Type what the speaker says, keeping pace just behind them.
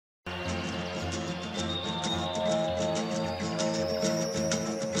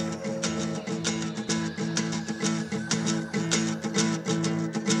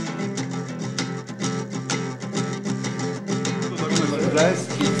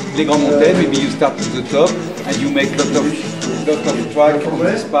les grandes montagnes, maybe you start at the top and you make lot of track on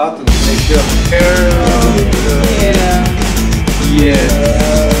this part and make sure. Yeah. Yeah.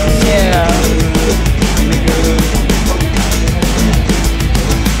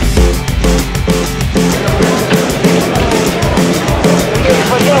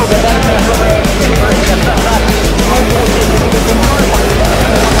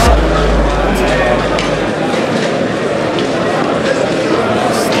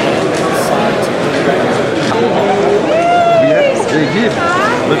 They give,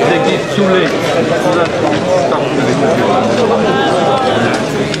 but they give too late. So that start really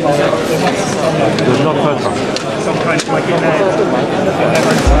there's not much. Sometimes like in there,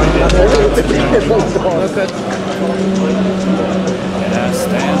 and I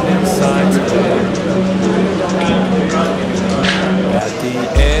stand inside today at the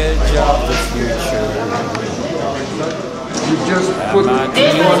edge of the future. You just put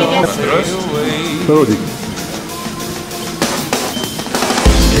Parody.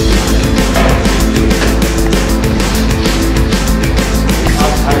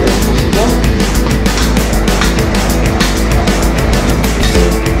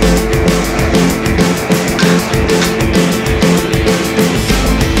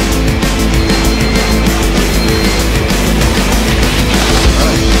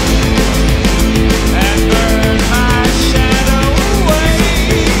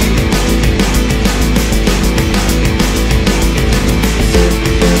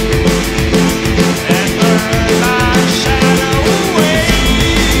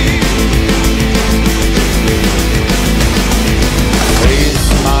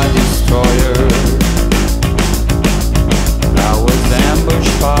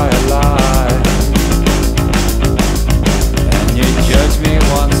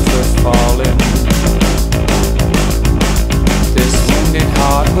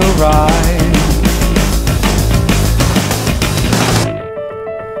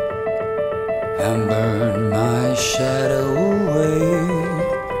 And burn my shadow away.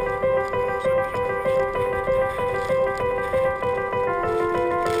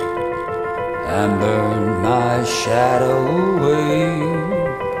 And burn my shadow away.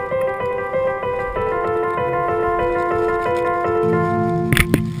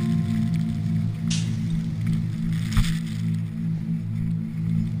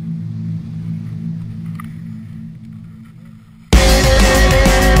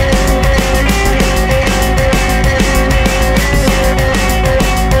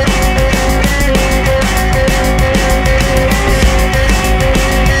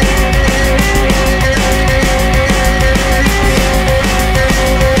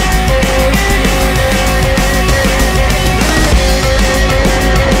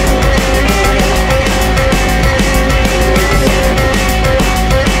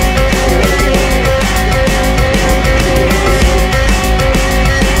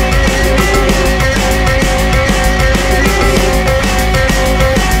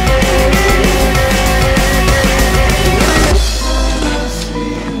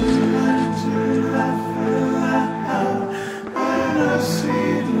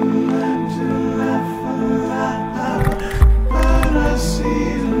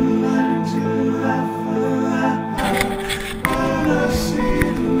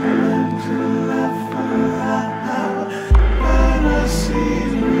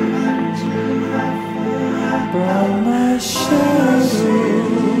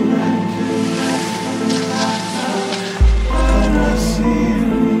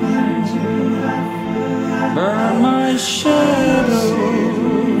 Burn my shadow away.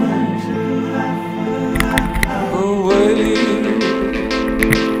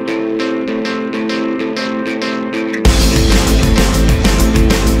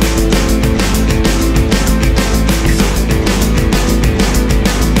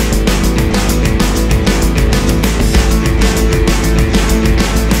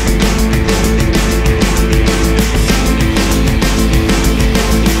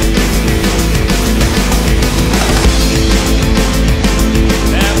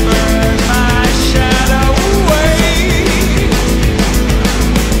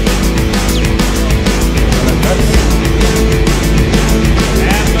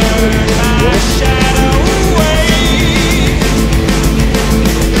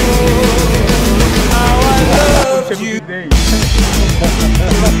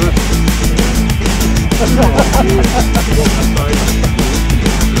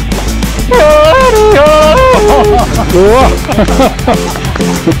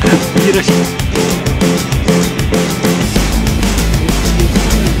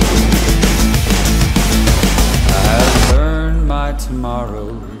 I've burned my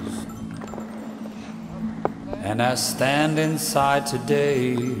tomorrows and I stand inside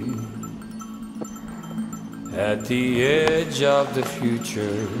today at the edge of the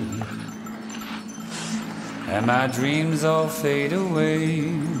future, and my dreams all fade away.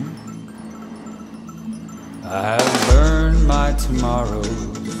 I have burned my tomorrows,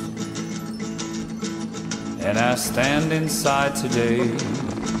 and I stand inside today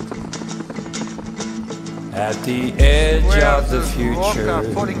at the edge of the future,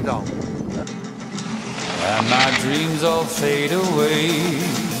 falling down. and my dreams all fade away.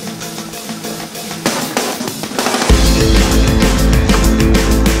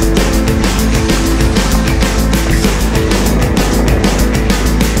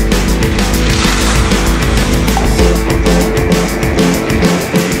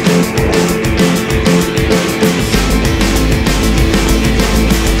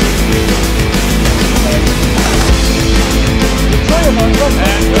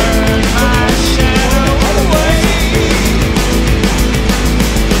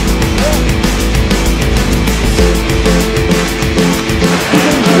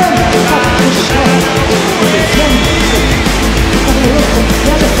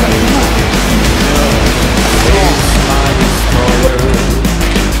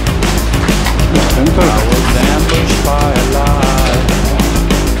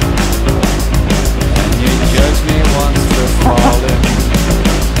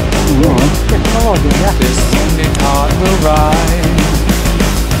 This wounded heart will rise,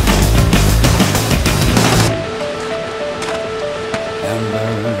 and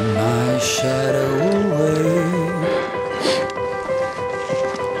burn my shadow away,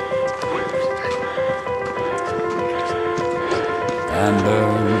 and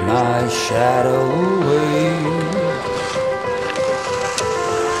burn my shadow away.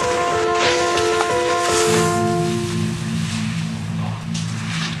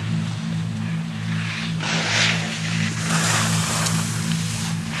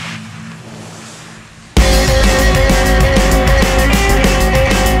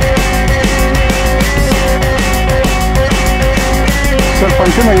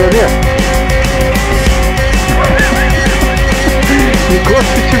 Serpentino juodė. Į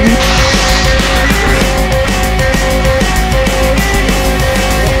kokį čia vyks?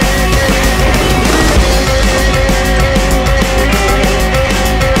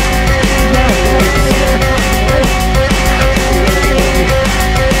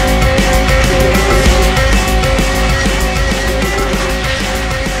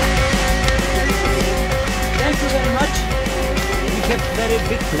 Very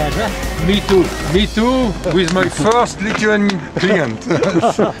big pleasure. Me too, with my first Lithuanian client.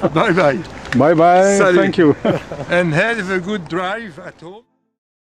 Bye bye. Bye bye, Salut. thank you. And have a good drive at home.